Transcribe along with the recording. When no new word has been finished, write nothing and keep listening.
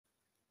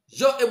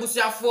Yo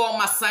ebusuafo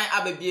masan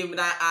abebiem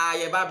na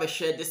yeba be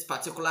share this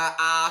particular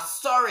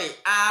story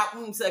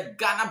unse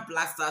Ghana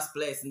Black Stars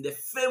players in the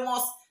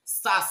famous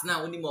stars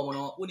na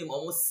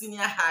unimomo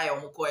senior high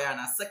omukoya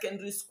na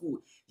secondary school.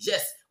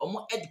 Yes,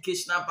 omo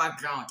educational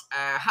background.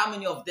 How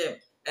many of them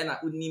and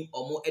unim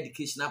omo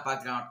educational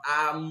background?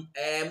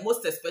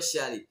 Most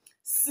especially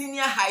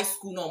senior high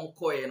school no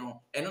omukoya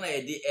no eno na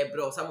yedi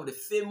ebro some of the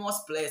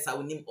famous players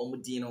unim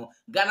omudino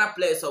Ghana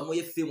players omo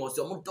ye famous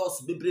omo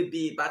dos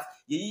bebrebe but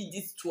ye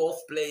these 12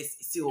 players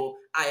see ho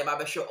ayeba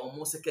be hwe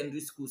omo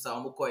secondary schools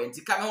omo koye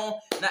nti ka no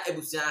na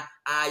ebusua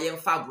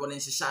yemfa agro ne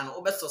nhihya no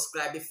obe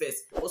subscribe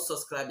first o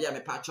subscribe ya me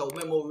pa cha o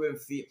memo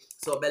remfi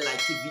so be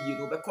like the video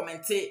no be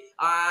comment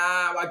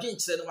wadwen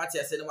kire no wate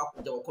ase no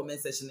wakoja wo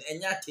comment section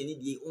enya keni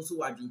die onso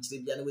wadwen kire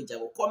bia no weja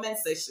wo comment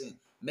section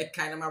make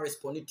kind of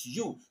respond to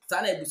you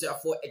sana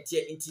ebusuafo etie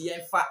inti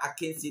yemfa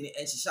akensi ne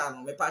nhihya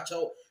no me pa cha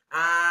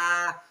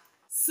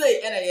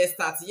say ena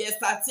start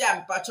ya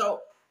me pa cha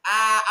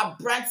a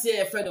brand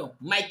here friend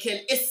Michael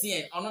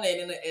Essien ono na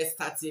ene no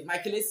start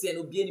Michael Essien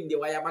obi enim de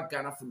waya ba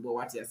Ghana football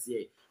what you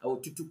say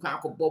tutu kwa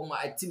akobom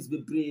teams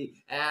bebre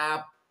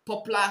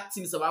popular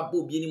teams of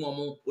abo obi enim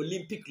omo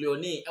Olympique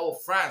Lyonnais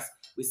France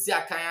we see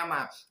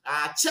akayama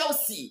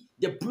Chelsea,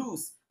 the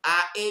Blues,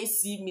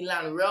 AC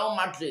Milan, Real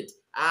Madrid,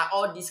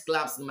 all these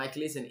clubs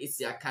Michael Essien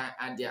Isiaka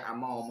and their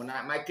amount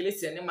na Michael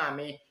Essien ne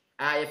mame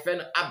your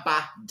friend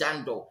Abba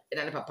Jando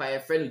and ne papa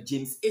your friend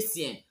James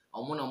Essien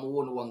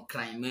omo one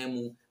crime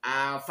memu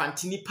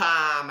Fantini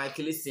pa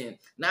Michael Essien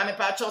na me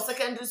pa cho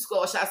secondary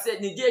school sha said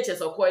ni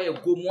DHS okoye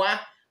gomwa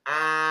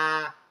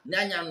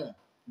nyanya no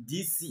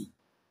DC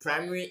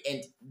primary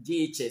and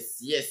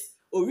DHS yes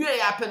owie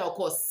ya pen of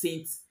course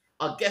St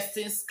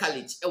Augustine's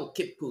College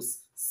Cape Coast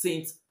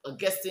St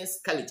Augustine's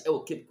College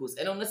Cape Coast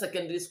and on the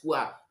secondary school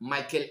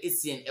Michael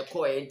Essien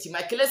okoye nti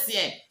Michael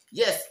Essien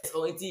yes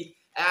nti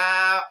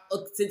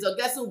St.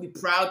 Augustine will be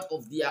proud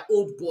of their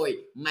old boy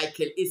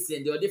Michael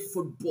Essien. The other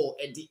football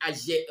at the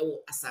Aje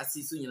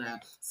Assassin Sunyana.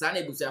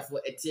 Sana Ebusuafo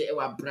etie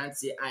ewa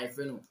branche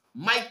IFNO.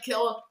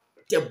 Michael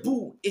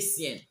Tebu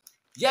Essien.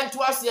 Yan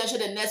to us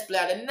the next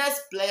player. The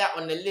next player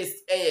on the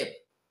list a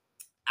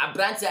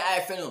branche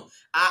IFNO.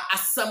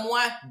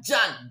 Asamoah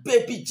Gyan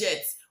Baby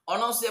Jets. On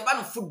also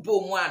about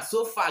football one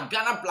so far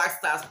Ghana Black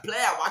Stars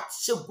player what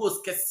she goes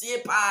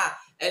kese pa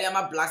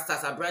Eliama Black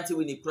Stars a branch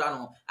with the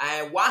crown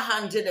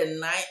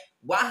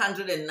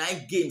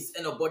 109 games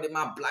in the body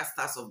my Black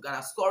Stars of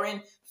Ghana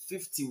scoring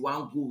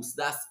 51 goals.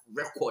 That's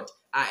record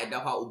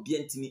edaha obi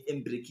antimi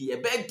embreki e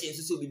beg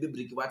things so be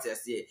break what I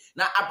say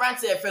now a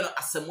branch e fe no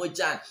Asamoah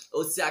Gyan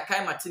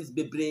Osiakai Martins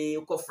bebre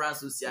uko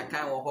France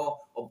Osiakai wo ho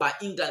oba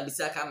England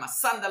Bisiakai ma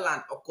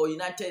Sunderland oko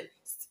United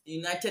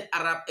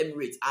Arab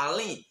Emirates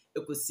Alin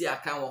ekosi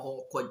akan wo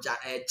ho koja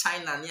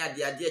China ne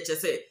ade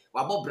chese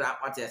wabobra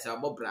what I say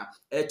wabobra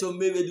to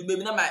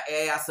mebi na ma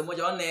Asamoah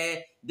Gyan on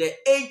the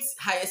 8th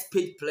highest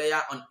paid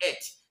player on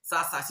earth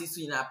sasa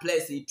sisu ina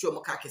players etuo mo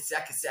ka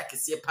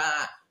kese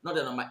pa not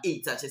the number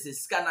 8 chese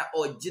scanner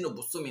or Gino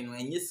Bosomi no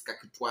enye sika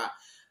ketwa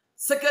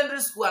secondary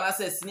school and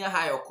say senior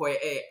high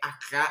okoye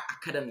Accra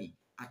Academy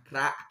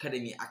Accra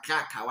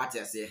what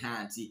I say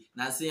hanti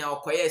na say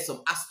okoye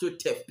some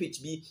AstroTurf pitch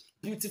be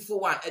beautiful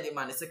one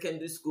man the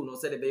secondary school no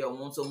say the be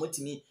omo so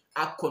motimi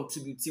a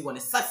contribute on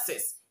the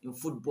success in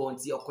football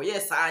nti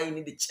okoye sai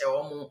ni the chair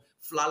omo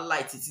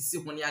floodlight sisi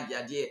honi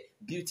ade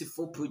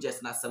beautiful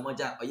projects na Asamoah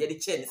Gyan oye the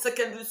chair the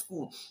secondary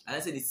school and I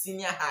say the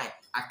senior high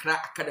Accra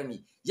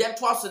Academy yen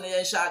twaso na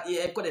yen sha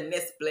the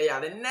next player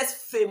the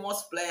next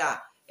famous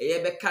player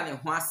Ebeka ne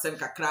ho asem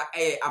kakra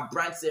a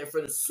branch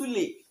friend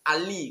Sule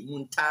Ali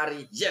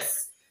Muntari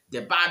yes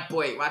the bad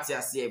boy what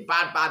you say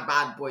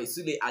bad boy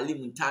Sule Ali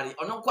Muntari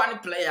ono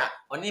kwani player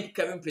oni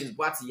Kevin Prince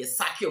Boateng ye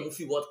sake o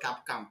fi World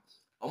Cup camp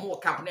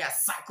omo camp na ya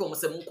sake o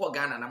se mu ko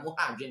Ghana na mu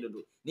ha adwen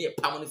dodo na ye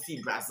pam no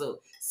fi Brazil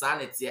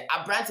sanete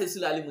a branch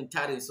Sule Ali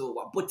Muntari so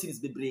wa botins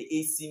bebre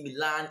AC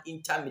Milan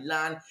Inter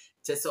Milan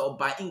Chese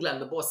oba England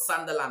the boss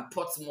Sunderland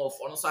Portsmouth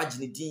ono so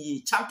agine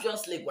din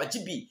Champions League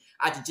wajibi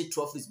agije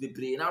trophies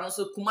bebre na ono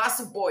so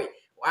Kumasi boy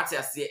what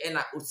I say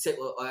na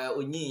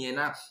onyin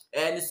na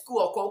the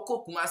school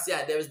okoko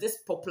Kumasi there is this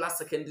popular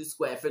secondary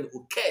school friend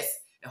Ukes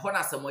ho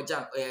na Asamoah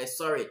Gyan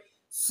sorry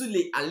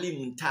Sule Ali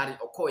Muntari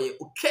okoye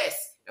Ukes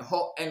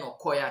ho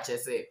okoya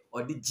chese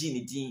odi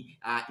gini din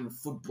in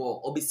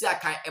football obisi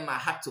akan ema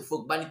hat to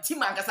folk but the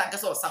team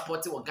ankasa o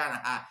support wo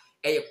Ghana ha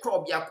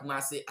crop ya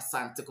Kumasi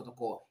Asante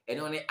Kotoko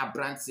ene one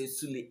abrante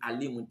Sule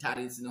Ali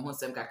Muntari ne ho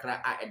nsem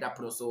kakra eda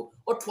pro so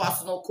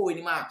otwaso no ko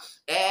ni ma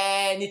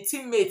ni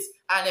teammates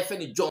na fe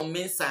ni John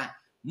Mensah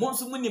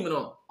monsu munim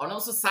no ono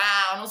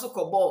so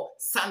kobo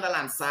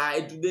Sunderland sa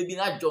edube bi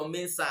na John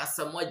Mensah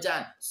Asamoah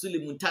Gyan Sule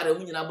Muntari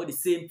mu nyina bo the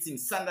same team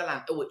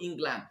Sunderland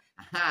England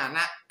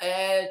na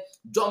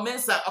John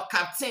Mensah or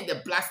captain the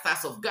Black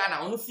Stars of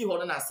Ghana onu fi ho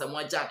na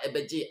Asamoah Gyan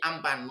ebeje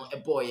amban no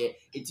eboye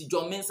eti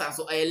John Mensah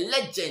so a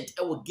legend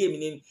game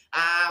nim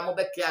mo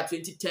be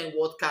 2010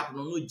 World Cup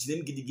no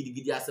ginem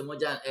gidi Asamoah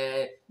Gyan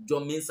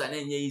John Mensah na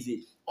enye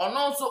easy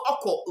ono so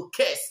okọ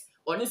Ukes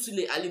Oni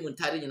Sule Ali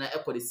Muntari nyina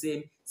ekọ the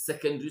same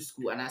secondary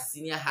school and a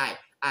senior high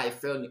I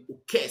fell ni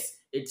Ukes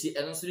eti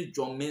eno so ni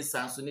John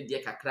Mensah so ne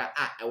de kakra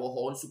a ewo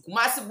ho nso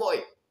Kumasi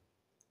boy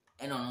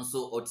eno no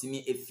so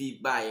otimi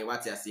efi bae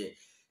what you say.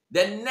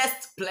 The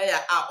next player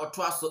out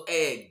also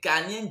a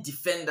Ghanaian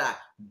defender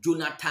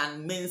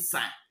Jonathan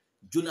Mensah.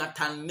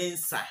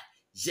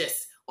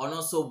 Yes. And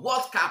also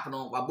World Cup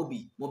no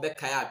Wabobi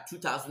Mobekaya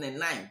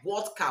 2009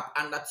 World Cup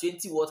under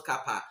 20 World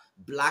Cup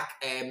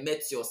Black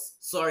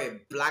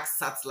Black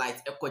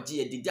Satellite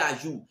Ekoji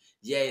Didaju.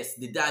 Yes,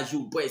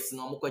 Didaju boys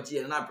no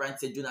Mokoji na brand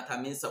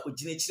Jonathan Mensah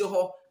Ojinichire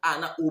ho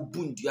ana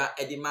Obundua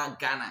Edima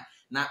Ghana.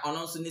 Na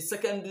also ni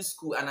secondary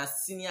school and a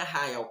senior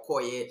high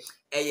okoye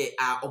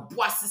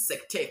Obuasi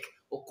Sectec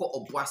oko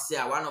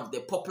Obuasi one of the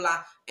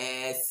popular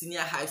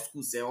senior high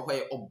schools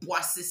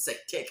Obuasi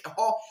Sectec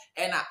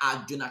ena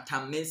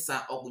Jonathan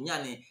Mensah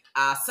ogunyane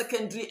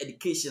secondary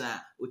education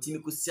otimi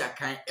kusia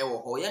kan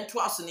ewo ho yento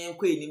aso ne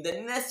enko enim.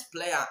 The next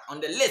player on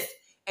the list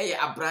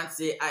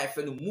Abrante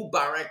IFN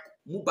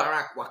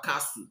Mubarak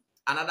Wakasu,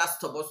 another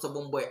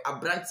stubborn boy.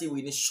 Abrante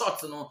with the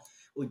shot no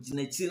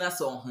Ojinachina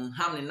so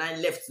ham the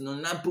 9 left no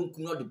na bunku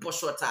no the ball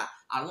shot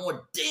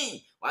ano ding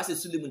wa se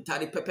Sule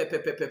Muntari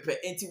pepe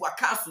enti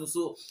Wakasu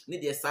so ne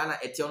de sana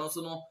eti ono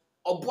so no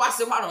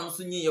Obuase hwa no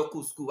so nyi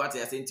yoku school what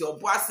ya say enti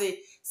Obuase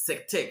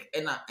Sectec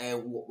ena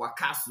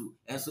Wakasu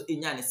enso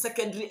enya ne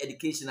secondary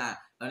education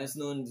and it's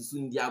known to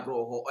soon diabro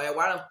or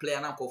one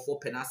player now called 4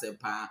 penase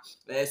pa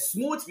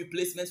smooth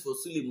replacement for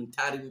Sule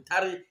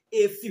Muntari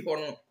efi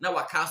hono na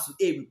Wakasu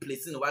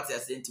replacing what ya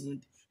say enti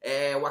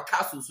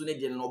Wakasu so ne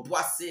de no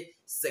Obuase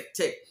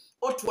Sectec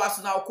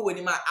otuaso na okọ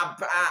wani ma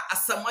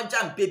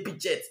Asamoah Baby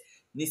Jet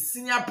ni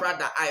senior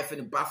brother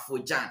IFN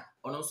Bafo Jan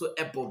ono so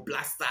ebo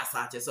Blasters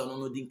achese ono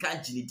no din kan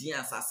jinidin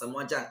as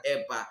Asamoah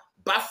Eba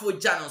Bafo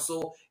Jan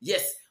so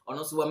yes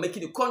ono so we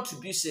making a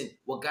contribution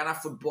wo Ghana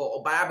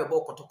football obaya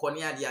bebo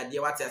kotokoni ade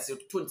what ase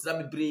to ntira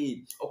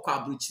mebre okọ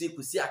abruchire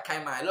kusi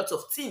akaima a lot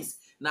of teams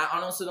na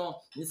ono so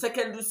no in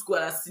secondary school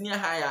and senior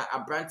higher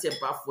Abrante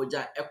Bafo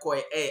Jan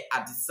ekoye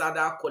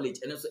Adisada College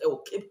and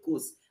so Cape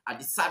Coast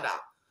Adisada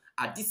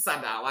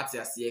what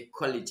you say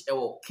college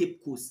Cape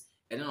Coast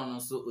and then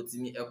also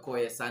otimi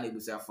ekoye san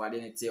ebusuafo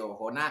ade ne tie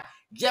ho na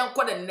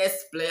genko the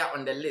next player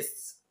on the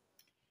list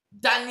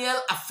Daniel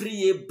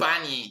Afriye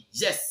Bani.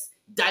 Yes,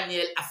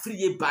 Daniel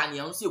Afriye Bani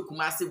on so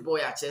Kumasi boy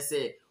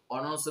achese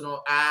on so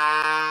no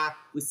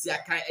we see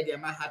akan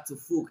edema had to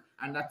folk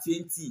under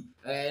 20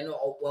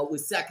 no we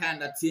see akan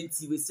under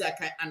 20 we see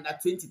akan under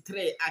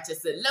 23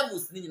 achese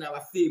levels ni na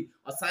our fame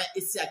or sign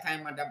isi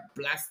akan Mother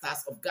Black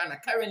Stars of Ghana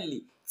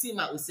currently team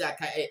we see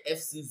akan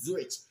FC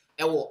Zurich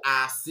ewo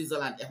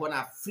Switzerland eho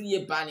na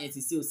Afriye Bani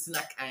ti se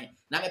osina kan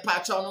na me pa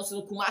cha no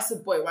so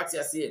Kumasi boy what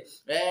you say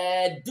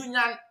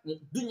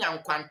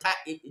Dunyan Kwanta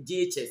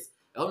JHS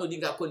eho no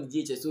dinga ko ni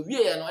JHS so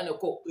wie no ene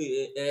ko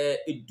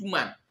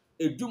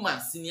Eduman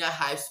Senior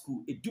High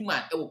School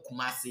Eduman ewo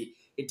Kumasi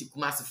eti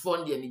Kumasi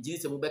fond ye ni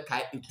jinse mo be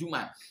kai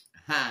Eduman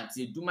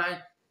ti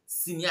Eduman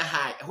Senior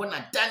High eho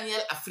na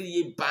Daniel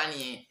Afriye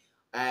Bani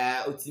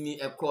otimi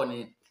ekọ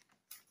ni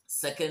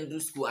secondary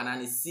school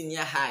and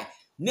senior high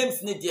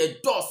names need the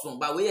Dawson,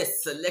 but we are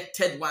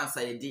selected ones.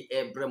 I did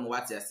Abraham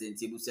Watia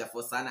Tibusia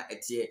for Sana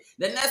Etie.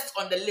 The next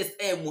on the list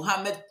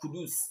Mohamed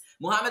Kudus.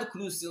 Mohamed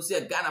Kudus is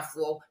a Ghana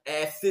for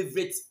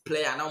favorite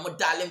player. Now, my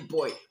darling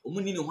boy,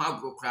 Omunini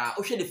Wagokra,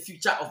 Osha the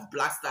future of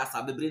Black Stars.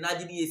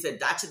 Abebrinadi is a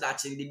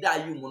Dachi, the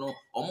Dayu Mono,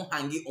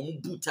 Omuhangi,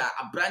 Omubuta,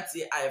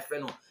 Abranti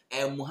IFNO.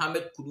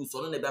 Mohamed Kudus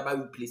on the Baba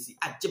replace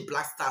at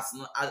Black Stars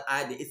no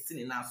I the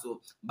in so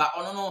but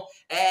on no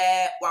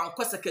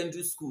one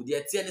secondary school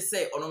the TN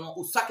say on no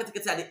Usaka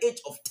at the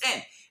age of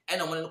 10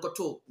 and on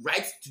no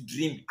right to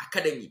dream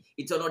academy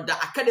it's on the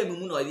academy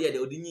muno idea the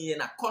odini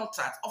na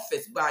contract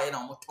office by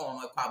na moton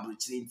no kwabru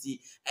chirenti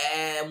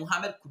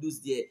Mohamed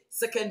Kudus there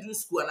secondary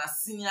school and a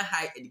senior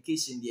high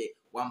education there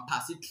one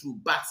pass it through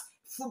but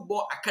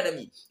football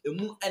academy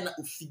emu ena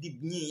ofidi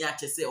nyi ya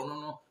chese ono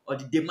no or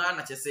the demand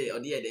na chese or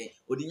the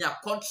odinya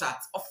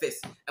contract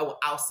office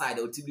outside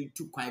or to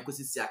two kwan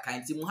kosisi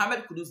akan ti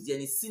Mohamed Kudus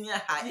the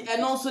senior high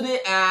and also the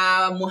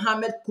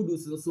Mohamed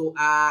Kudus so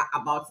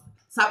about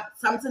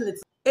something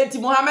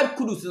little Mohamed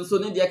Kudus so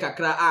ne de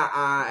kakra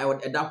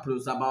that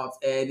plus about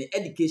the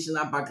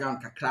educational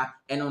background kakra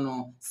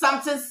no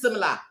something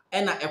similar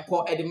ena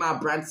ekọ edema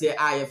brand here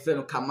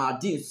IFN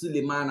Kamaldeen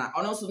Sulemana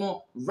and also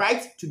no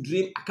Right to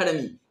Dream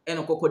Academy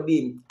eno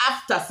kokodim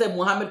after say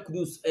Mohamed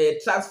Kudus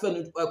transfer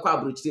no kwa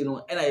abrochire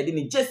no ena yede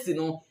ni Jesse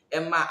no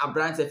emma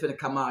Abrante FN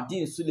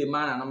Kamaldeen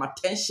Sulemana number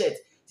 10 shirt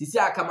tisi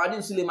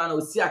Kamaldeen Sulemana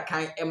osi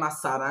akan emma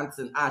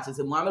Saranton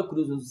say Mohamed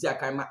Kudus osi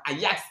akan ma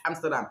Ajax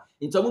Amsterdam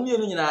into mu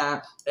mienu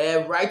nyina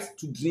Right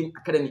to Dream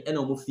Academy ena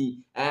omufi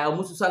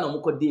omususa na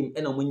omukodim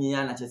ena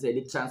omunyiya na chese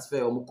the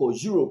transfer omuko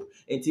Europe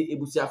enti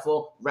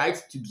ebusiafo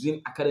Right to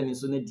Dream Academy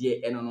so ne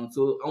de eno no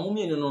so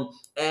omumienu no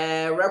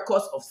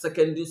records of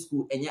secondary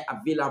school enye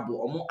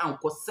available omo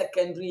anko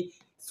secondary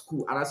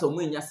school and also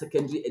when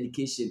secondary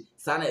education.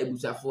 Sana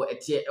ebusuafo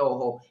etie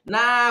ho.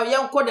 Now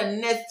yenko the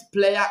next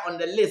player on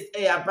the list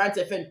Branch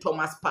FM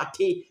Thomas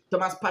Partey.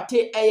 Thomas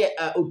Partey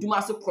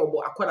Odumaso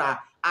Krobo akwara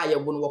aye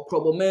won wo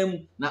Krobo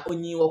mem na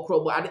onyi wo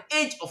Krobo at the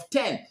age of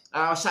 10.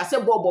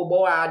 Shase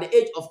bobo at the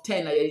age of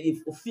 10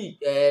 if ofi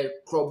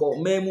Krobo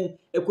memu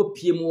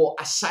ekopie mu wo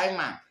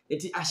Ashaiman.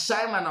 Enti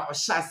Ashaiman na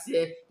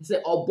ohyase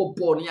se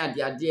obobo ne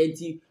ade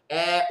enti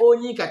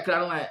onyi kakra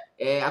no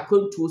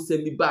akontu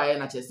semi bae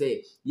na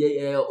chese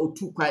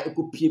otu kwa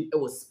ekopie e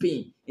wo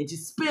Spain. Enti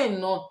Spain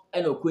no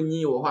na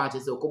okonyi wo ho a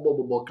chese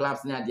okobobo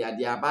clubs ne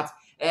ade but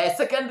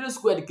secondary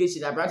school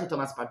education Branch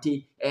Thomas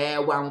Partey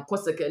wan ko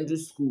secondary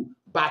school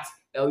but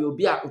you'll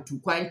be a to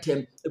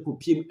quantum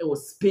ekopiem e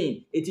was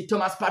Spain. Eti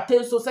Thomas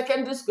Partey so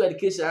secondary school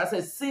education as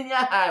a senior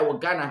high wo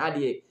Ghana ha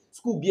de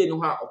school bi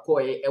enu ha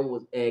okoye e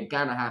was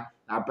Ghana ha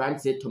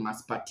Branch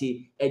Thomas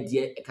Partey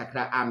die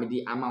kakra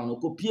amede ama no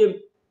kopiem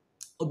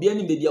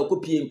obiani media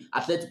okopiem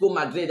Atletico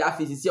Madrid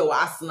afisisi o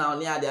Arsenal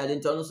ne ade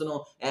nto so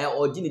no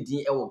ogini din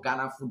e wo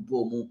Ghana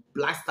football mu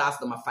Black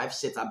Stars number 5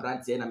 shirt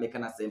Branch na make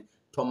na sem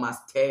Thomas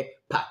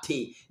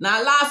Partey.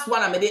 Now last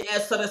one I made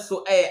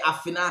so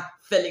Afina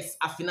Felix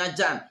Afina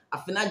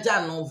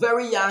Jan no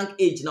very young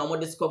age now mo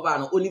discover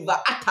no Oliver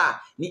Atta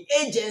ni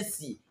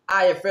agency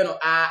I friend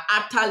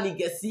Atta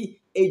Legacy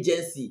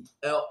agency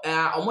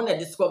omo na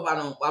discover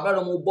no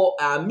wabaro mo bo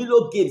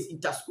Milo Games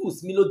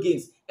Interschools Milo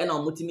Games and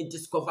omo timi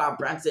discover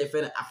Branch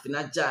friend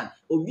Afina Jan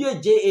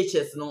owie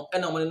JHS no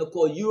and omo no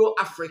call Euro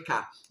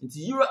Africa into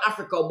Euro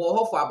Africa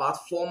obo for about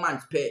 4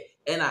 months per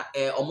ena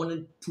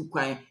omo two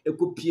kwan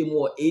ekopie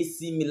mu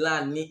AC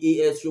Milan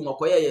ni AS Roma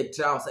koye ye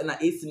trials ena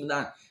AC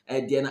Milan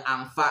de na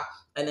amfa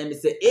ena me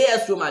say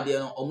AS Roma de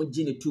no omo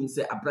gine tum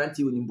say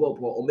Abranti woni ball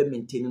omo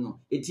maintain no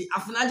eti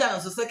Afinaja no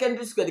so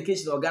secondary school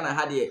education Ghana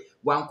ha de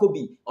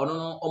wankobi ono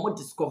no omo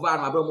discover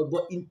no abra omo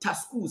bo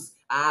interschools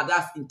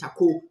that's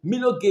interco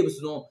Milo Games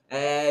no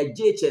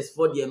JHS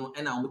for de no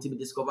ena omo ti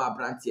discover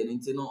Abranti no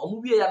enti no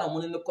omo wie ya no omo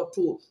ne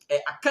koto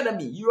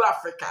academy Euro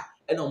Africa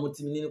ena omo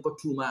ti ne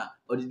koto ma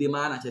odide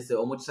ma na chese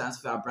omo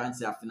transfer Branch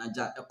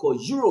Afinaja eko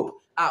Europe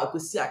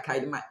okosi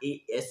academy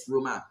AS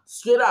Roma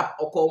straight up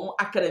okomo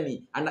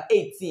academy under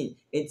 18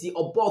 enti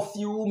obo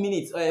few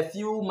minutes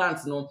few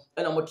months no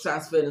and omo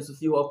transfer no so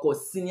few oko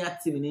senior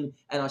team nim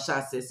and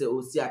osha say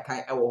osi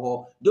akai ewo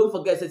ho don't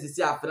forget say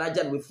si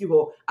Afinaja we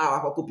few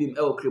akokopim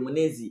ewo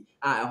Cremonese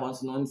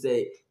ehonso no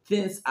say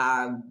things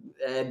are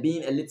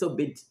being a little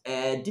bit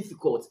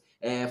difficult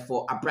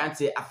for Branch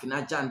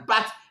Afinaja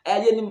but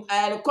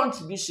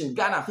contribution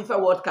Ghana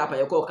FIFA World Cup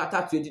you call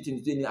Qatar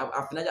 2022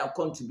 Afinaja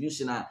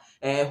contribution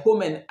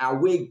home and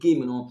away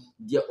game no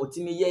the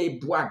otimi ye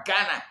boa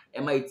Ghana e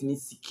ma itimi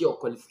secure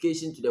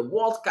qualification to the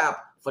World Cup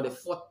for the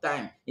 4th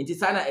time. Inti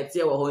sana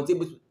etie wo ho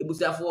inti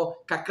ebusuafo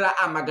kakra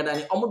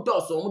amagadani omo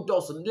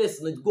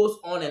list it goes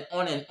on and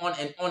on and on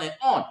and on and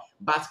on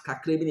but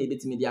kakra bi na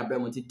ebetimi dia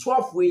abramo inti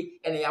 12 way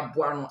ene ya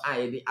boa no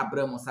aye bi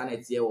abramo sana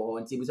etie wo ho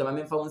inti ebusuafo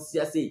memfa won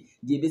sia sei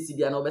die besi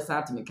dia na obesa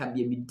atime ka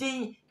bi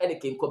din ene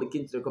ken ko be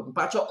ken tire ko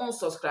patcho on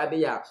subscribe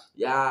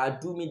ya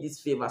do me this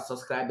favor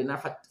subscribe na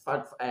fa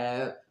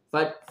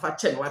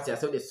channel what ya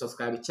so they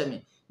subscribe channel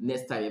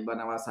next time you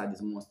bana wasa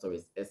this more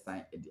stories next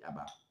time edi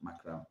aba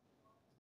makram